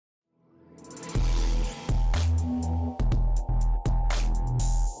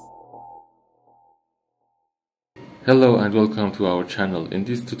Hello and welcome to our channel. In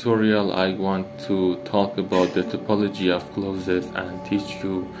this tutorial I want to talk about the topology of clothes and teach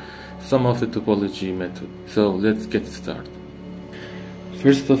you some of the topology method. So let's get started.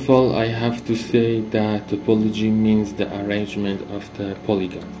 First of all, I have to say that topology means the arrangement of the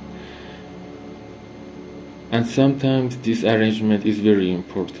polygons. And sometimes this arrangement is very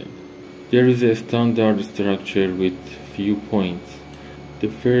important. There is a standard structure with few points. The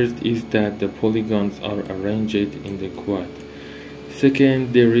first is that the polygons are arranged in the quad.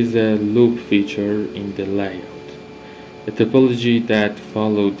 Second, there is a loop feature in the layout. A topology that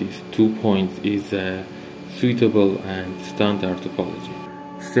follows these 2 points is a suitable and standard topology.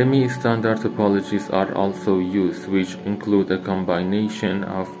 Semi-standard topologies are also used, which include a combination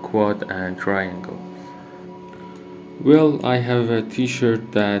of quad and triangle. Well, I have a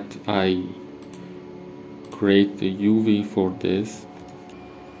t-shirt that I create the UV for this.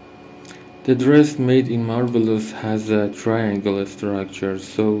 The dress made in Marvelous has a triangle structure,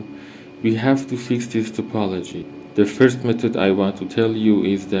 so we have to fix this topology. The first method I want to tell you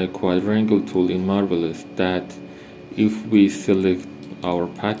is the Quadrangle tool in Marvelous, that if we select our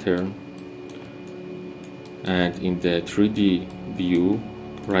pattern and in the 3D view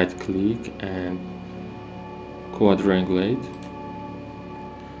right click and Quadranglate,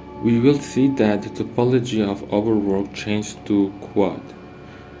 we will see that the topology of our work changed to quad.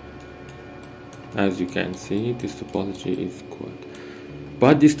 As you can see, this topology is quad.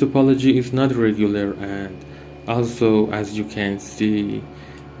 But this topology is not regular, and also as you can see,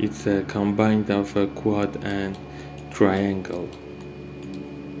 it's a combined of a quad and triangle.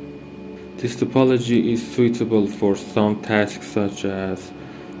 This topology is suitable for some tasks such as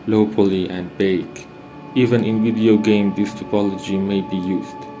low poly and bake. Even in video game, this topology may be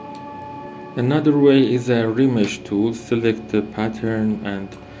used. Another way is a remesh tool. Select the pattern and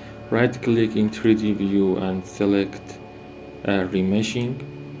right click in 3D view and select remeshing.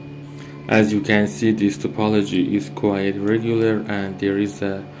 As you can see, this topology is quite regular and there is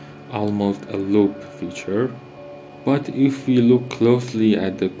almost a loop feature. But if we look closely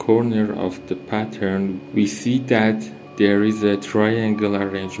at the corner of the pattern, we see that there is a triangle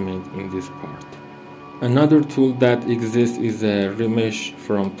arrangement in this part. Another tool that exists is a remesh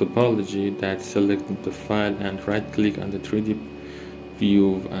from topology, that select the file and right click on the 3D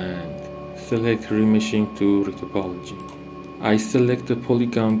view and select remeshing to retopology. I select the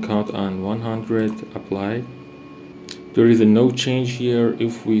polygon count on 100, apply. There is no change here.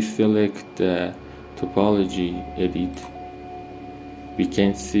 If we select the topology edit, we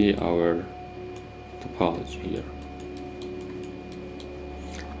can see our topology here.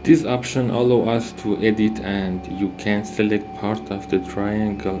 This option allows us to edit, and you can select part of the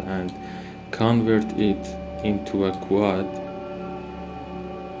triangle and convert it into a quad.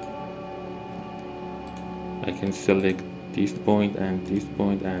 I can select this point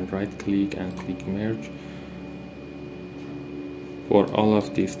and right click and click merge for all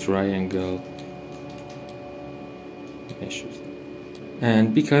of these triangle meshes.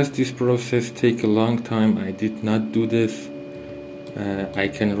 And because this process takes a long time, I did not do this. I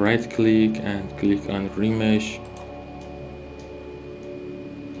can right click and click on remesh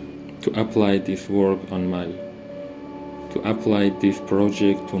to apply this work on to apply this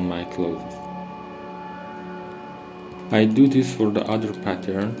project to my clothes. I do this for the other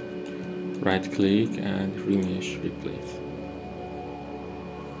pattern. Right click and remesh replace.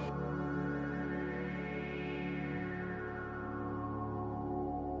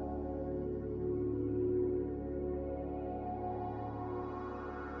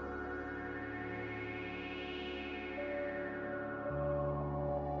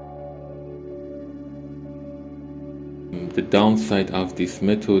 The downside of this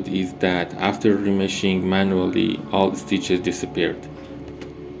method is that after remeshing manually, all stitches disappeared.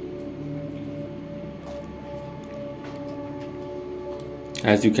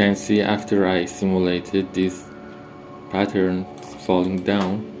 As you can see, after I simulated this pattern falling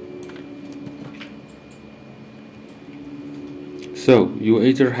down. So you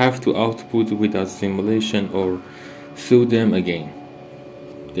either have to output without simulation or sew them again.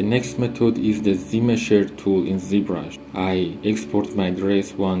 The next method is the Zremesher tool in Zbrush. I export my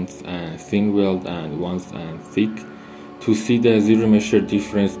dress once and thin weld and once and thick. To see the Zremesher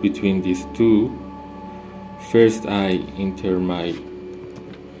difference between these two, first I enter my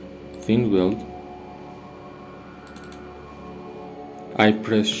thin weld. I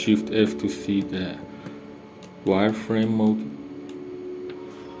press Shift F to see the wireframe mode.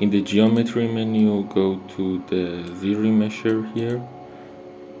 In the geometry menu, go to the Zremesher here.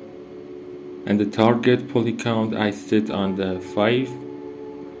 And the target poly count I set on the 5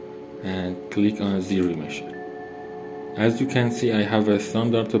 and click on Zremesher. As you can see, I have a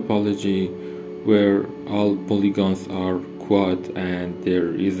standard topology where all polygons are quad and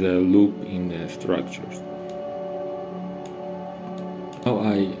there is a loop in the structures. Now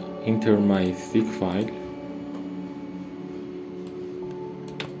I enter my thick file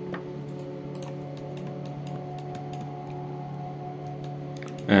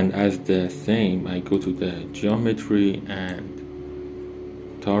and as the same I go to the geometry and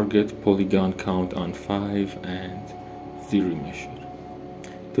target polygon count on 5 and Zremesher.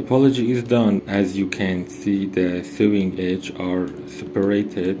 Topology is done. As you can see, the sewing edge are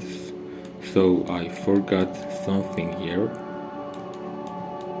separated, so I forgot something here.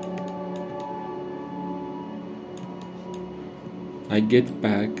 I get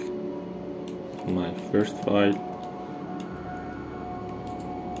back to my first file.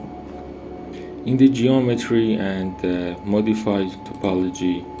 In the geometry and modified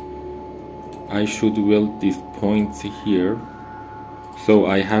topology, I should weld these points here, so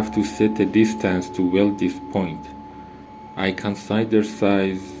I have to set a distance to weld this point. I consider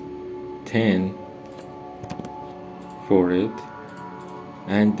size 10 for it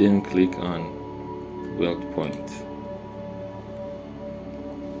and then click on weld point.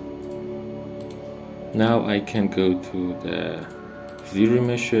 Now I can go to the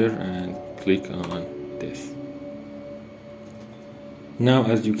Zremesher and click on this. Now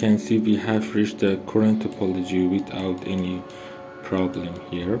as you can see, we have reached the current topology without any problem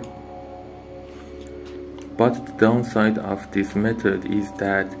here. But the downside of this method is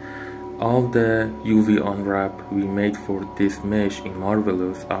that all the UV unwrap we made for this mesh in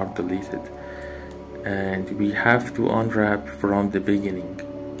Marvelous are deleted and we have to unwrap from the beginning.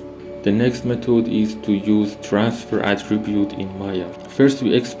 The next method is to use transfer attribute in Maya. First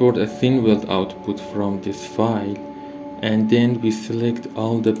we export a thin weld output from this file and then we select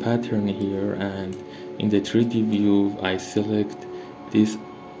all the pattern here, and in the 3D view I select this.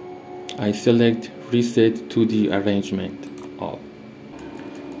 I select reset 2D arrangement all.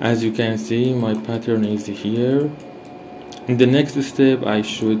 As you can see, my pattern is here. In the next step I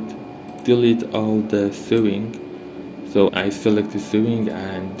should delete all the sewing. So I select the sewing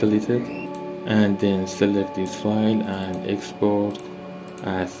and delete it, and then select this file and export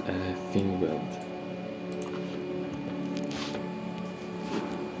as a thin weld.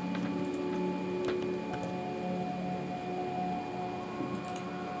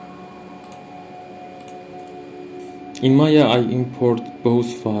 In Maya I import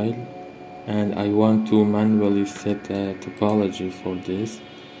both files and I want to manually set a topology for this.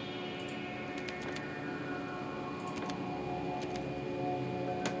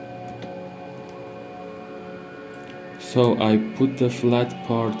 So I put the flat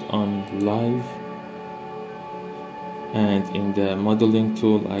part on live, and in the modeling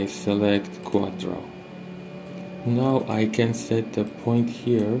tool I select Quaddraw. Now I can set the point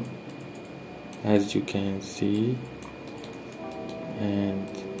here, as you can see, and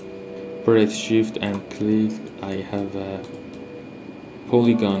press shift and click. I have a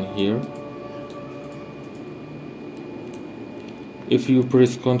polygon here. If you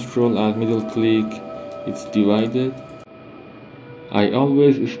press Ctrl and middle click, it's divided. I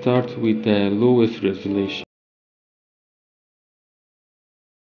always start with the lowest resolution.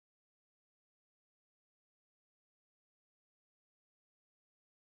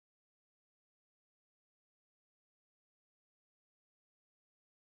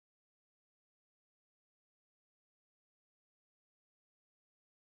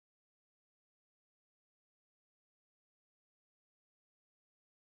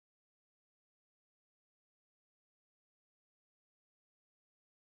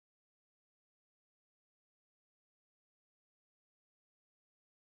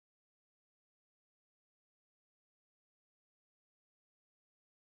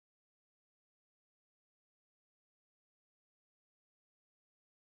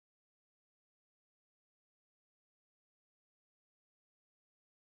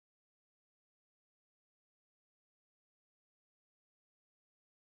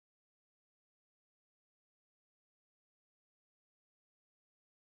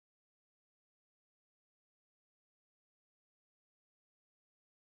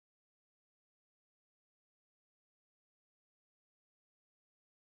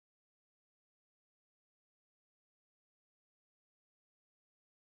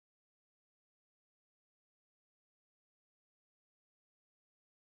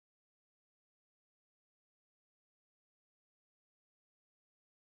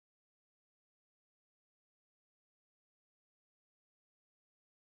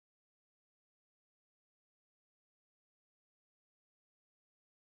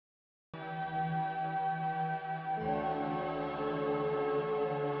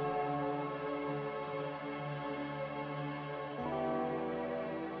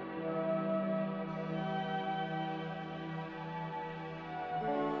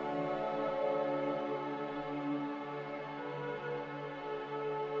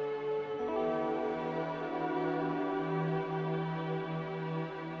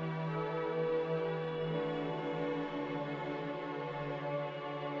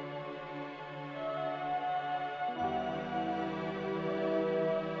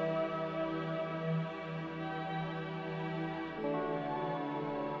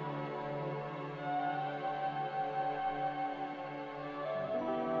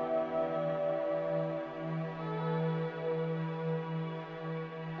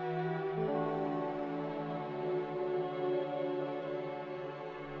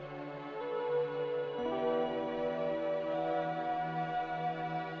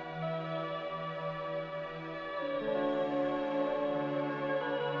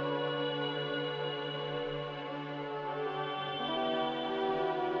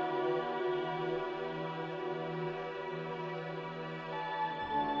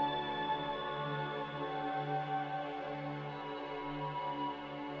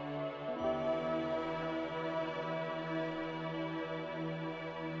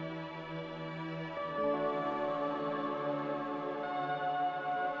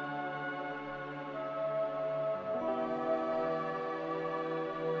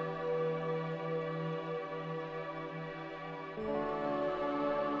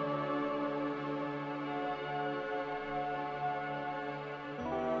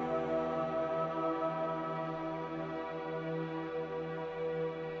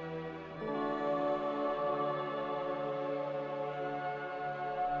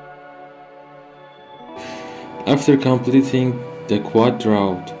 After completing the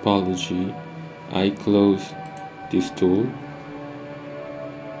Quaddraw topology, I close this tool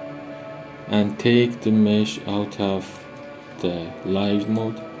and take the mesh out of the live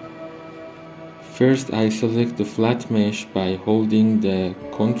mode. First, I select the flat mesh by holding the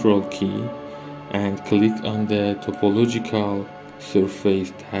Ctrl key and click on the topological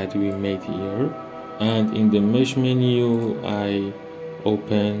surface that we made here. And in the mesh menu, I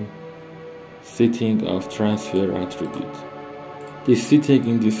open setting of transfer attribute. The setting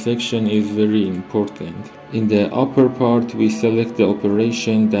in this section is very important. In the upper part, we select the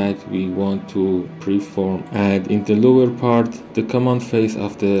operation that we want to perform, and in the lower part, the command phase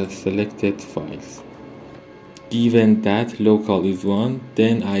of the selected files. Given that local is 1,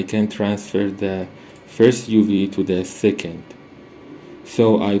 then I can transfer the first UV to the second.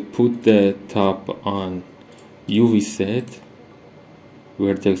 So I put the top on UV set,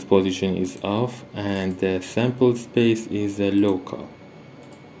 vertex position is off, and the sample space is a local.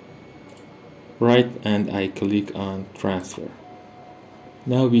 Right, and I click on transfer.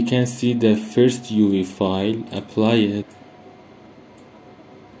 Now we can see the first UV file, apply it.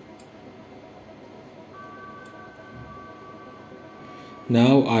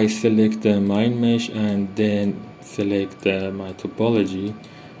 Now I select the mine mesh and then select my topology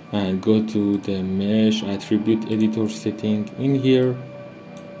and go to the mesh attribute editor setting. In here,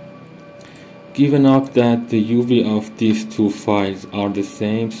 given up that the UV of these two files are the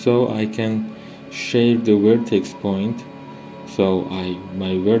same, so I can share the vertex point. So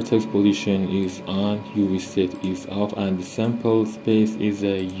my vertex position is on, UV set is off, and the sample space is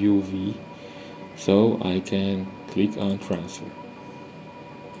a UV. So I can click on transfer.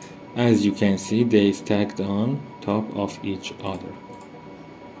 As you can see, they stacked on top of each other.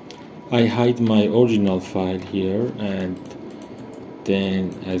 I hide my original file here, and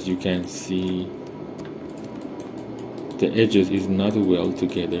then as you can see, the edges is not well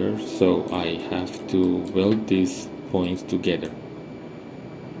together, so I have to weld these points together.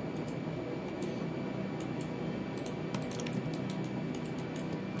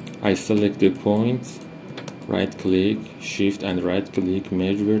 I select the points, right click, shift and right click,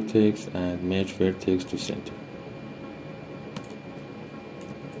 merge vertex, and merge vertex to center.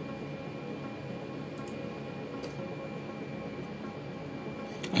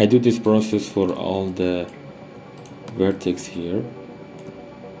 I do this process for all the vertex here.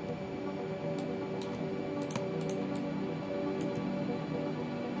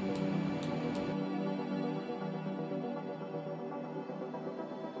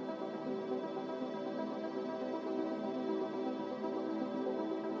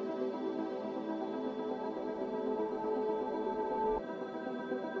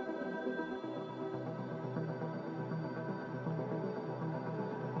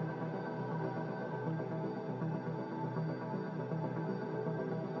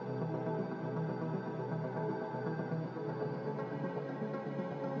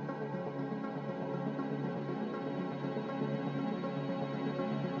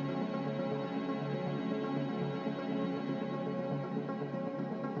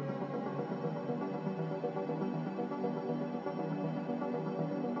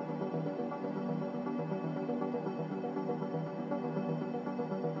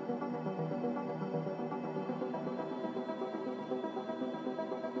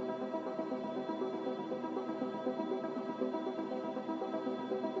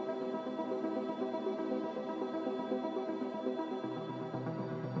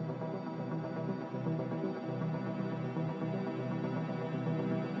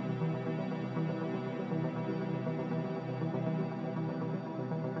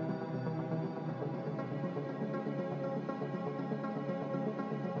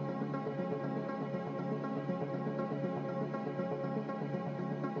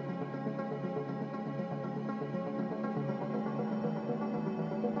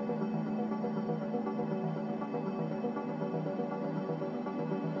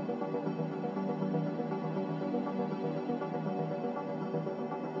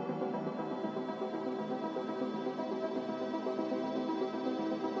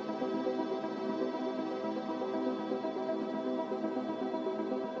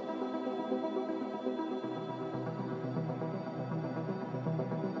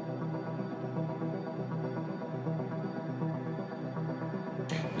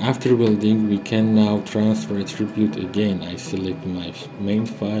 After welding, we can now transfer attribute again. I select my main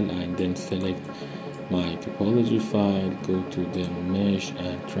file and then select my topology file, go to the mesh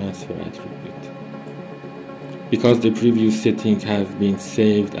and transfer attribute. Because the previous setting have been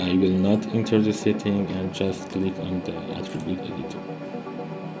saved, I will not enter the setting and just click on the attribute editor.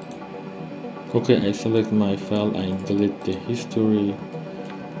 Okay, I select my file and delete the history.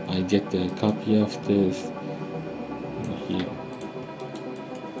 I get the copy of this here.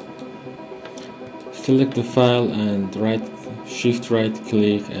 Select the file and shift right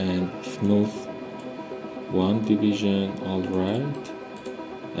click and smooth one division. Alright,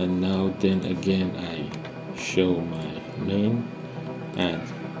 and now then again I show my main and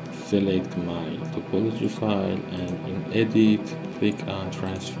select my topology file, and in edit click on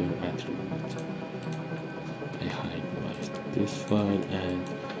transfer attribute. I hide this file and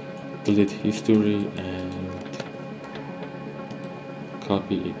delete history and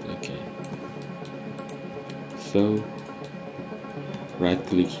copy it again. So right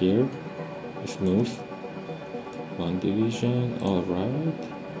click here, smooth one division. Alright,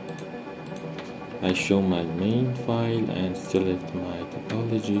 I show my main file and select my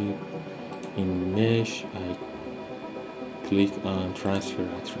topology. In mesh I click on transfer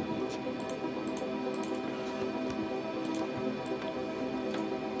attribute.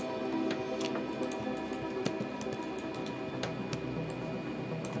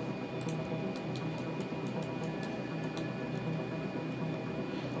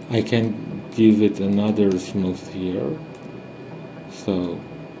 I can give it another smooth here, so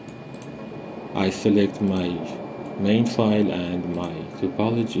I select my main file and my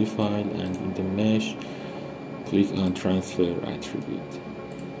topology file, and in the mesh click on transfer attribute.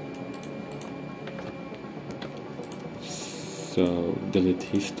 So delete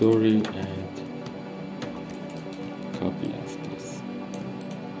history and copy of this.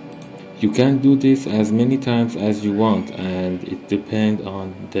 You can do this as many times as you want, and it depends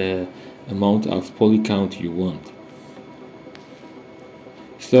on the amount of poly count you want.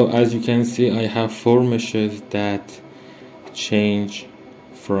 So as you can see, I have 4 meshes that change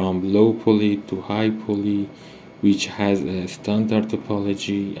from low poly to high poly, which has a standard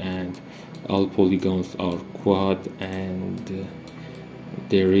topology, and all polygons are quad, and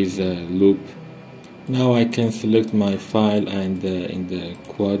there is a loop. Now I can select my file, and in the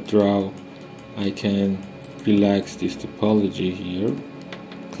Quaddraw I can relax this topology here.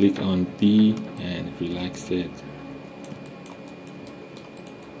 Click on B and relax it.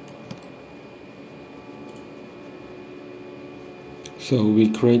 So we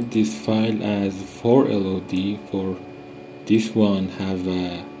create this file as 4 LOD. For this one have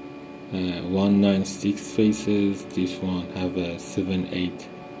 196 faces, this one have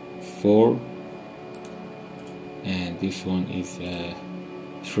 784, and this one is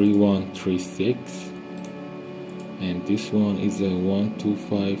 3136, and this one is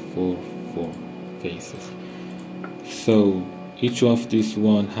 12544 faces. So each of this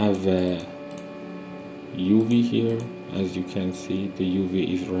one have a UV here. As you can see, the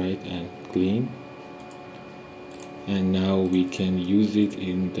UV is right and clean, and now we can use it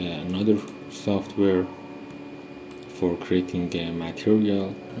in another software for creating a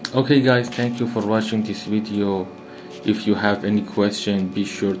material. Okay guys, thank you for watching this video. If you have any question, be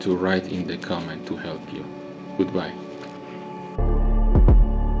sure to write in the comment to help you. Goodbye.